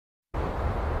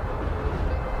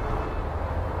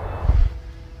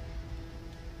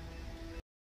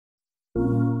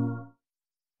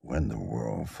When the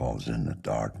world falls into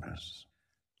darkness,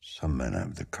 some men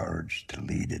have the courage to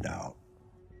lead it out.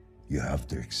 You have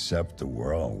to accept the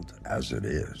world as it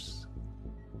is,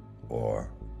 or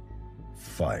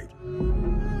fight.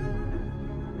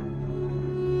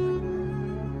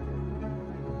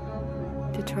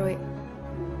 Detroit.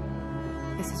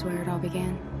 This is where it all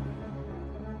began.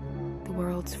 The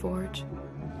world's forge.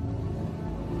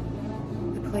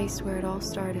 The place where it all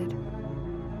started.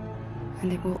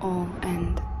 And it will all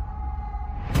end.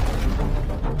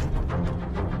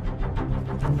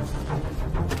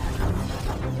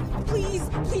 Please,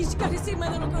 please, you gotta save my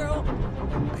little girl.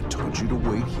 I told you to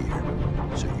wait here,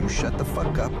 so you shut the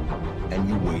fuck up and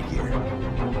you wait here.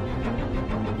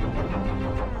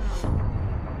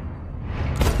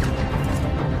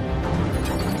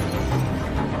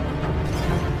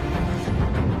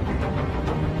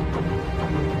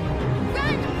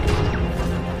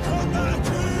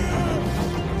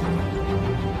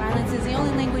 Violence is the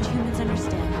only language humans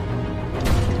understand.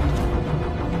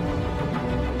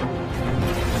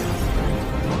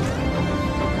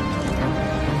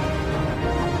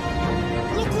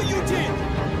 Look what you did!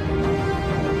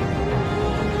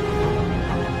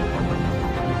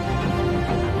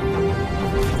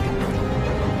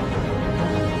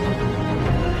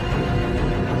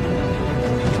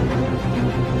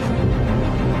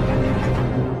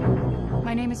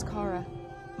 My name is Kara.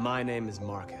 My name is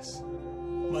Marcus.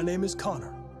 My name is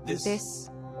Connor. This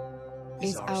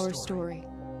is our story.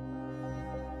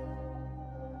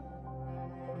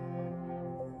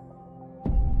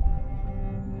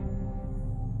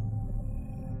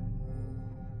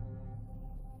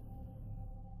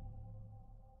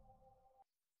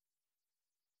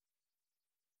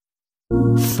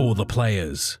 For the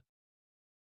players.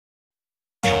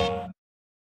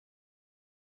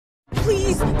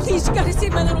 Please, please, you gotta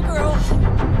save my little girl.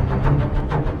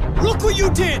 Look what you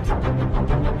did!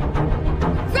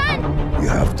 You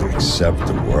have to accept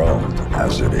the world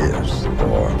as it is,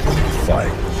 or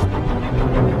fight.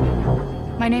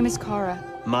 My name is Kara.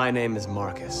 My name is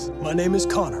Marcus. My name is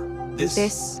Connor. This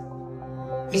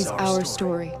is our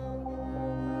story.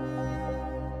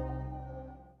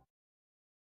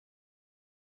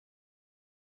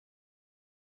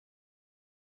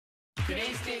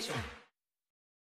 Today's station.